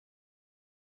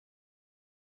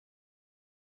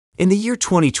In the year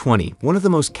 2020, one of the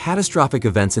most catastrophic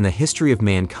events in the history of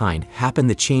mankind happened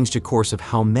that changed the course of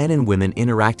how men and women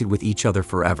interacted with each other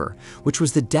forever, which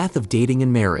was the death of dating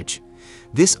and marriage.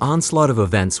 This onslaught of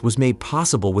events was made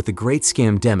possible with the Great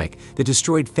Scamdemic that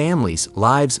destroyed families,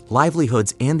 lives,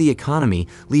 livelihoods, and the economy,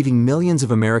 leaving millions of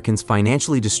Americans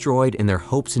financially destroyed and their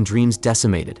hopes and dreams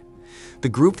decimated. The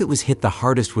group that was hit the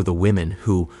hardest were the women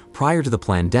who, prior to the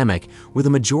pandemic, were the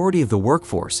majority of the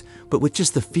workforce, but with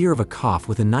just the fear of a cough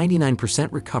with a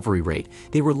 99% recovery rate,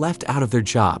 they were left out of their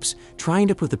jobs, trying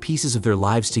to put the pieces of their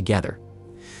lives together.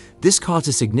 This caused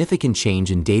a significant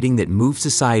change in dating that moved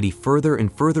society further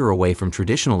and further away from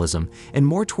traditionalism and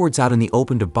more towards out in the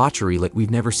open debauchery like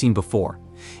we've never seen before.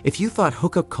 If you thought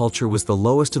hookup culture was the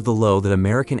lowest of the low that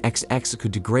American XX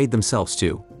could degrade themselves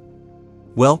to,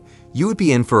 well, you would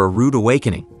be in for a rude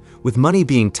awakening. With money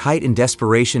being tight and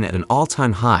desperation at an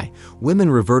all-time high, women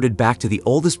reverted back to the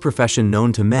oldest profession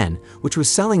known to men, which was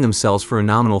selling themselves for a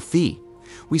nominal fee.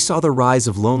 We saw the rise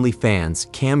of lonely fans,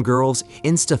 cam girls,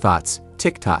 Insta-thoughts,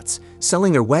 TikToks,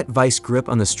 selling their wet vice grip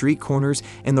on the street corners,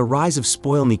 and the rise of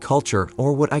spoil me culture,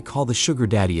 or what I call the sugar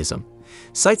daddyism.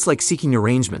 Sites like Seeking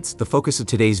Arrangements, the focus of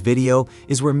today's video,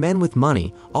 is where men with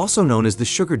money, also known as the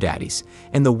sugar daddies,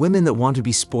 and the women that want to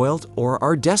be spoiled or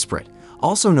are desperate,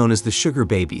 also known as the sugar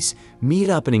babies, meet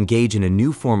up and engage in a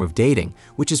new form of dating,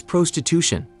 which is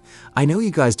prostitution. I know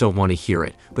you guys don't want to hear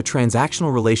it, but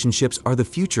transactional relationships are the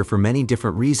future for many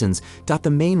different reasons. The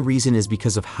main reason is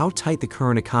because of how tight the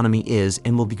current economy is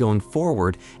and will be going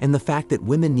forward, and the fact that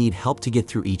women need help to get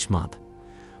through each month.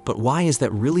 But why is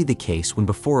that really the case when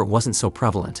before it wasn't so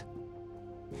prevalent?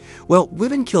 Well,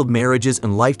 women killed marriages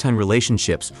and lifetime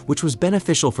relationships, which was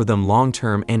beneficial for them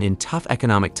long-term and in tough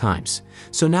economic times.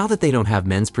 So now that they don't have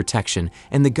men's protection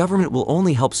and the government will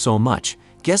only help so much,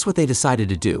 guess what they decided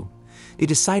to do? They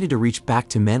decided to reach back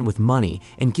to men with money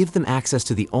and give them access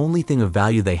to the only thing of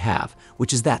value they have,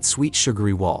 which is that sweet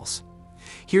sugary walls.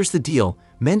 Here's the deal.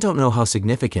 Men don't know how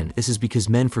significant this is because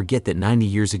men forget that 90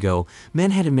 years ago,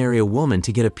 men had to marry a woman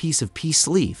to get a piece of peace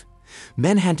sleeve.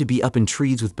 Men had to be up in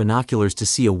trees with binoculars to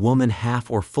see a woman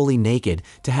half or fully naked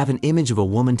to have an image of a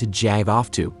woman to jive off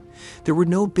to. There were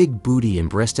no big booty and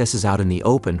breastesses out in the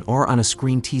open or on a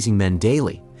screen teasing men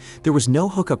daily. There was no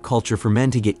hookup culture for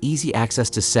men to get easy access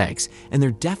to sex, and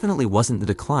there definitely wasn't the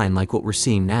decline like what we're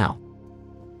seeing now.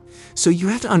 So you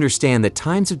have to understand that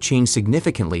times have changed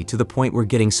significantly to the point where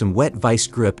getting some wet vice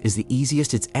grip is the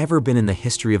easiest it's ever been in the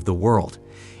history of the world.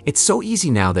 It's so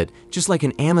easy now that, just like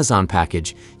an Amazon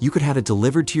package, you could have it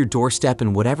delivered to your doorstep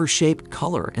in whatever shape,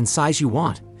 color, and size you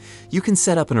want. You can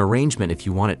set up an arrangement if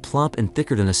you want it plump and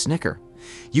thicker than a Snicker.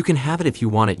 You can have it if you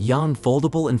want it young,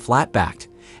 foldable, and flat-backed.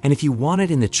 And if you want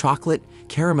it in the chocolate,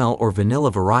 caramel, or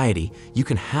vanilla variety, you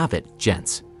can have it,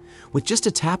 gents. With just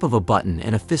a tap of a button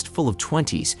and a fistful of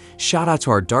 20s, shout out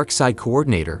to our dark side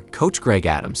coordinator, Coach Greg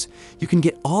Adams, you can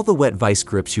get all the wet vice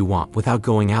grips you want without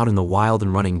going out in the wild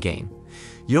and running game.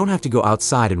 You don't have to go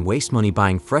outside and waste money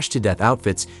buying fresh-to-death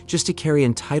outfits just to carry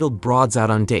entitled broads out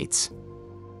on dates.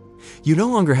 You no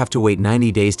longer have to wait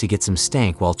 90 days to get some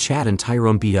stank while Chad and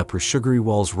Tyrone beat up her sugary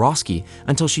walls Roski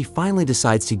until she finally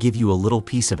decides to give you a little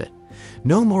piece of it.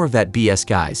 No more of that BS,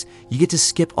 guys. You get to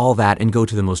skip all that and go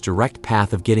to the most direct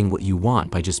path of getting what you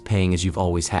want by just paying as you've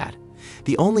always had.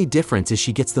 The only difference is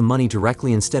she gets the money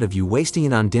directly instead of you wasting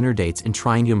it on dinner dates and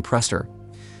trying to impress her.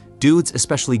 Dudes,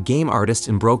 especially game artists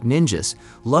and broke ninjas,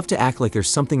 love to act like there's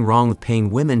something wrong with paying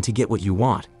women to get what you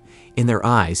want. In their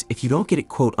eyes, if you don't get it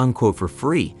quote-unquote for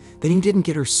free, then you didn't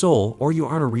get her soul or you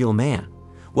aren't a real man.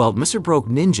 Well, Mr. Broke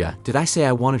Ninja, did I say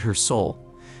I wanted her soul?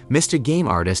 Mr. Game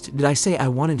Artist, did I say I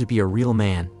wanted to be a real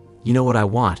man? You know what I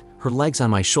want? Her legs on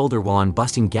my shoulder while I'm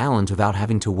busting gallons without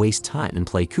having to waste time and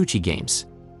play coochie games.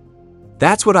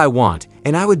 That's what I want,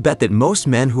 and I would bet that most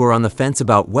men who are on the fence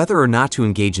about whether or not to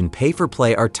engage in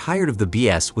pay-for-play are tired of the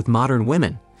BS with modern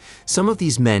women. Some of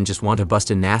these men just want to bust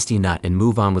a nasty nut and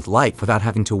move on with life without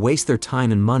having to waste their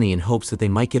time and money in hopes that they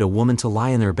might get a woman to lie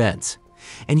in their beds.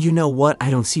 And you know what? I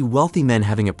don't see wealthy men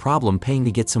having a problem paying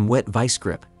to get some wet vice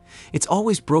grip. It's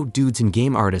always broke dudes and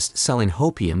game artists selling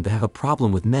hopium that have a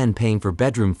problem with men paying for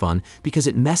bedroom fun because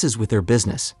it messes with their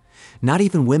business. Not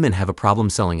even women have a problem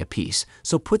selling a piece,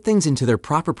 so put things into their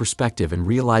proper perspective and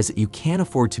realize that you can't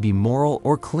afford to be moral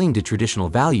or cling to traditional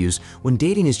values when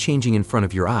dating is changing in front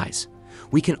of your eyes.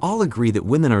 We can all agree that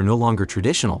women are no longer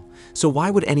traditional, so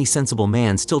why would any sensible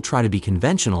man still try to be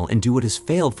conventional and do what has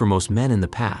failed for most men in the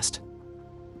past?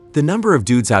 The number of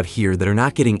dudes out here that are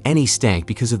not getting any stank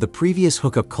because of the previous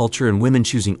hookup culture and women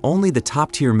choosing only the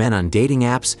top-tier men on dating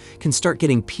apps can start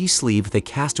getting peace sleeve if they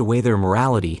cast away their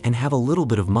morality and have a little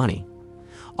bit of money.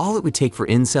 All it would take for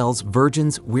incels,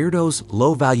 virgins, weirdos,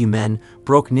 low-value men,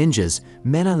 broke ninjas,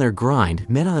 men on their grind,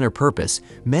 men on their purpose,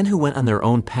 men who went on their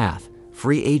own path,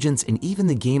 free agents, and even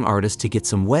the game artists to get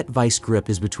some wet vice grip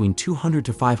is between $200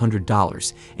 to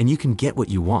 $500, and you can get what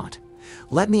you want.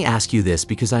 Let me ask you this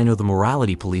because I know the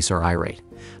morality police are irate.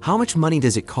 How much money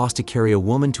does it cost to carry a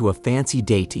woman to a fancy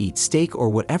date to eat steak or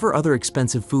whatever other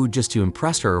expensive food just to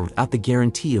impress her without the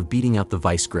guarantee of beating out the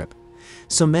vice grip?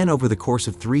 Some men over the course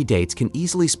of 3 dates can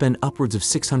easily spend upwards of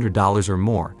 $600 or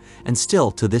more, and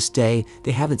still, to this day,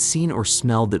 they haven't seen or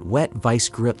smelled that wet vice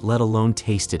grip, let alone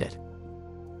tasted it.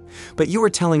 But you are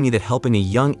telling me that helping a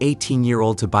young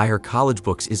 18-year-old to buy her college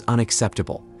books is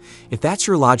unacceptable. If that's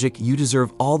your logic, you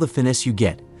deserve all the finesse you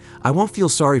get. I won't feel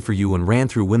sorry for you when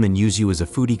ran-through women use you as a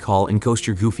foodie call and ghost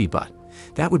your goofy butt.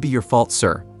 That would be your fault,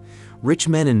 sir. Rich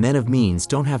men and men of means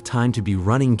don't have time to be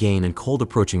running game and cold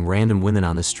approaching random women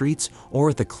on the streets or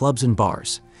at the clubs and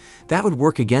bars. That would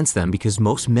work against them because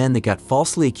most men that got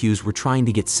falsely accused were trying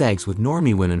to get sex with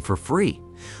normie women for free.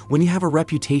 When you have a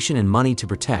reputation and money to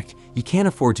protect, you can't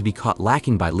afford to be caught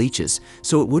lacking by leeches,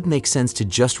 so it would make sense to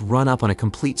just run up on a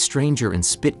complete stranger and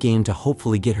spit game to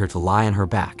hopefully get her to lie on her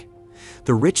back.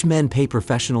 The rich men pay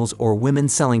professionals or women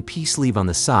selling peace leave on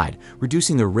the side,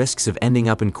 reducing the risks of ending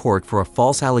up in court for a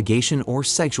false allegation or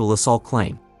sexual assault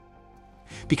claim.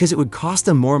 Because it would cost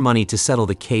them more money to settle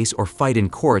the case or fight in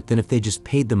court than if they just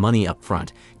paid the money up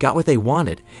front, got what they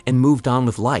wanted, and moved on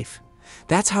with life.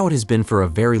 That's how it has been for a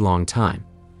very long time.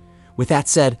 With that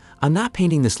said, I'm not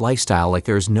painting this lifestyle like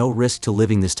there is no risk to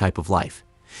living this type of life.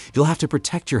 You'll have to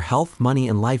protect your health, money,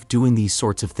 and life doing these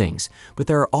sorts of things, but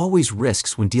there are always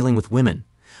risks when dealing with women.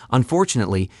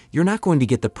 Unfortunately, you're not going to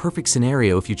get the perfect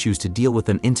scenario if you choose to deal with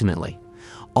them intimately.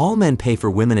 All men pay for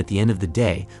women at the end of the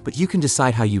day, but you can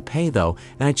decide how you pay though,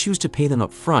 and I choose to pay them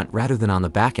up front rather than on the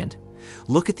back end.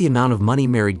 Look at the amount of money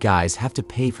married guys have to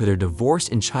pay for their divorce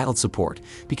and child support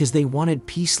because they wanted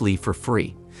peace leave for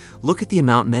free. Look at the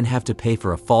amount men have to pay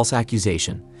for a false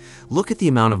accusation. Look at the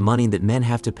amount of money that men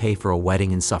have to pay for a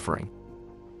wedding and suffering.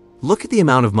 Look at the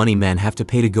amount of money men have to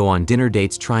pay to go on dinner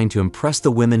dates trying to impress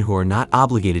the women who are not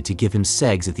obligated to give him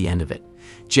segs at the end of it.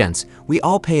 Gents, we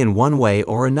all pay in one way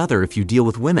or another if you deal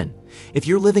with women. If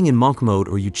you're living in monk mode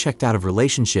or you checked out of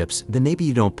relationships, then maybe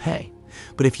you don't pay.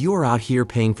 But if you are out here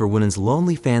paying for women's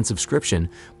lonely fan subscription,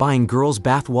 buying girls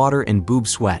bath water and boob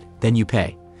sweat, then you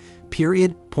pay.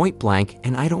 Period, point blank,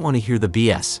 and I don't want to hear the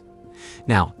BS.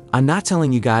 Now, I'm not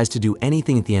telling you guys to do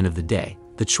anything at the end of the day.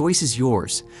 The choice is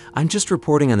yours. I'm just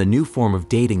reporting on the new form of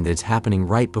dating that's happening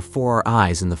right before our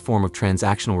eyes in the form of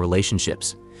transactional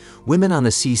relationships. Women on the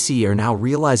CC are now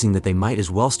realizing that they might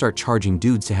as well start charging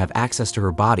dudes to have access to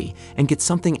her body and get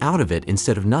something out of it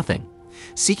instead of nothing.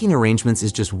 Seeking arrangements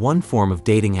is just one form of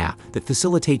dating app that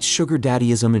facilitates sugar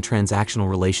daddyism and transactional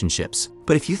relationships.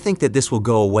 But if you think that this will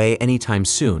go away anytime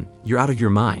soon, you're out of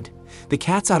your mind. The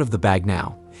cat's out of the bag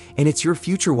now, and it's your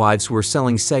future wives who are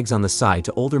selling segs on the side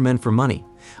to older men for money.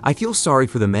 I feel sorry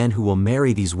for the men who will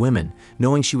marry these women,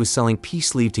 knowing she was selling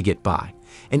peace leave to get by.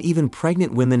 And even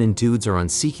pregnant women and dudes are on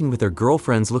Seeking with their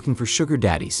girlfriends looking for sugar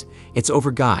daddies. It's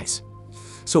over, guys.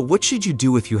 So what should you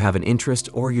do if you have an interest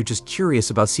or you're just curious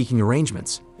about seeking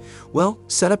arrangements? Well,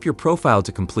 set up your profile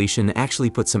to completion and actually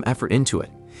put some effort into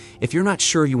it. If you're not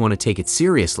sure you want to take it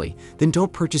seriously, then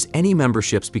don't purchase any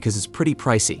memberships because it's pretty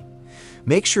pricey.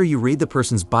 Make sure you read the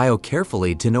person's bio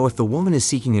carefully to know if the woman is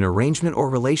seeking an arrangement or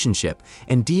relationship,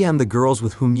 and DM the girls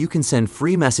with whom you can send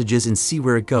free messages and see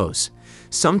where it goes.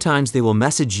 Sometimes they will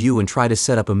message you and try to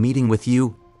set up a meeting with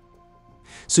you.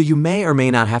 So you may or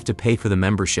may not have to pay for the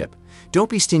membership. Don't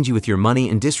be stingy with your money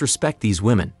and disrespect these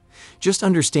women. Just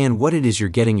understand what it is you're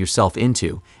getting yourself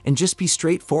into, and just be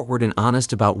straightforward and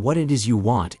honest about what it is you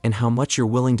want and how much you're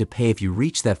willing to pay if you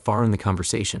reach that far in the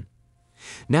conversation.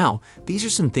 Now, these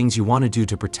are some things you want to do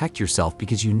to protect yourself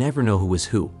because you never know who is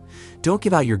who. Don't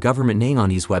give out your government name on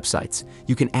these websites.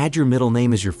 You can add your middle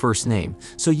name as your first name,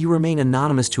 so you remain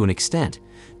anonymous to an extent.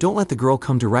 Don't let the girl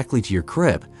come directly to your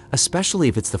crib, especially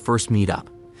if it's the first meetup.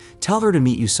 Tell her to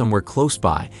meet you somewhere close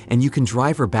by and you can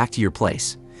drive her back to your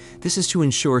place. This is to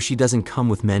ensure she doesn't come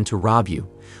with men to rob you.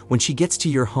 When she gets to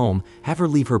your home, have her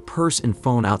leave her purse and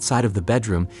phone outside of the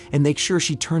bedroom and make sure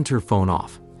she turns her phone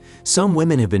off. Some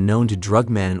women have been known to drug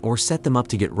men or set them up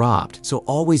to get robbed, so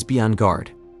always be on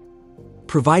guard.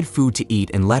 Provide food to eat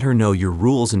and let her know your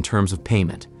rules in terms of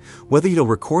payment. Whether you'll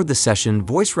record the session,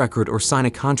 voice record, or sign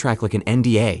a contract like an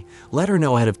NDA, let her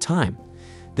know ahead of time.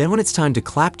 Then when it's time to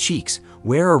clap cheeks,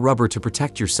 wear a rubber to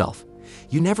protect yourself.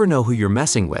 You never know who you're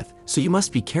messing with, so you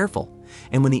must be careful.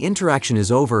 And when the interaction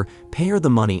is over, pay her the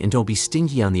money and don't be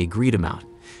stingy on the agreed amount.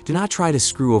 Do not try to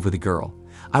screw over the girl.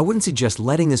 I wouldn't suggest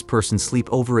letting this person sleep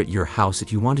over at your house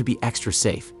if you want to be extra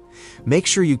safe. Make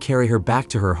sure you carry her back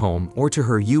to her home or to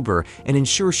her Uber and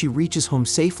ensure she reaches home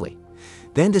safely.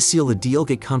 Then, to seal the deal,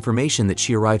 get confirmation that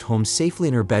she arrived home safely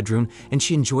in her bedroom and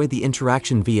she enjoyed the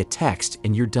interaction via text,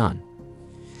 and you're done.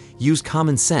 Use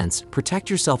common sense, protect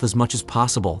yourself as much as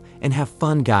possible, and have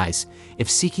fun, guys. If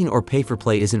seeking or pay for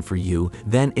play isn't for you,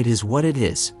 then it is what it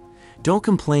is. Don't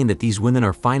complain that these women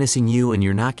are finessing you and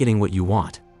you're not getting what you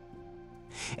want.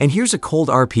 And here's a cold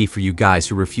RP for you guys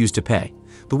who refuse to pay.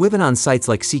 The women on sites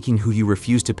like Seeking who you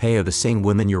refuse to pay are the same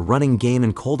women you're running game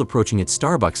and cold approaching at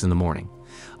Starbucks in the morning.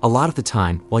 A lot of the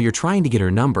time, while you're trying to get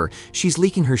her number, she's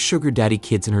leaking her sugar daddy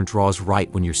kids in her drawers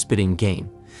right when you're spitting game.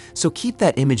 So keep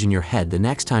that image in your head the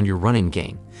next time you're running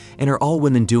game. And are all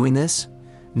women doing this?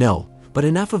 No, but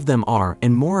enough of them are,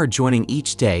 and more are joining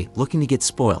each day looking to get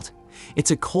spoiled.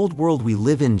 It's a cold world we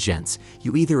live in, gents.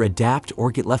 You either adapt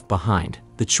or get left behind.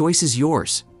 The choice is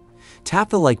yours. Tap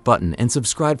the like button and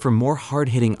subscribe for more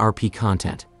hard-hitting RP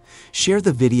content. Share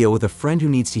the video with a friend who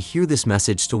needs to hear this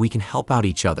message so we can help out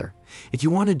each other. If you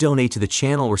want to donate to the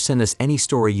channel or send us any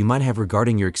story you might have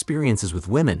regarding your experiences with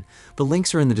women, the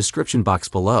links are in the description box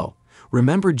below.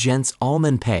 Remember, gents, all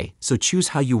men pay, so choose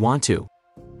how you want to.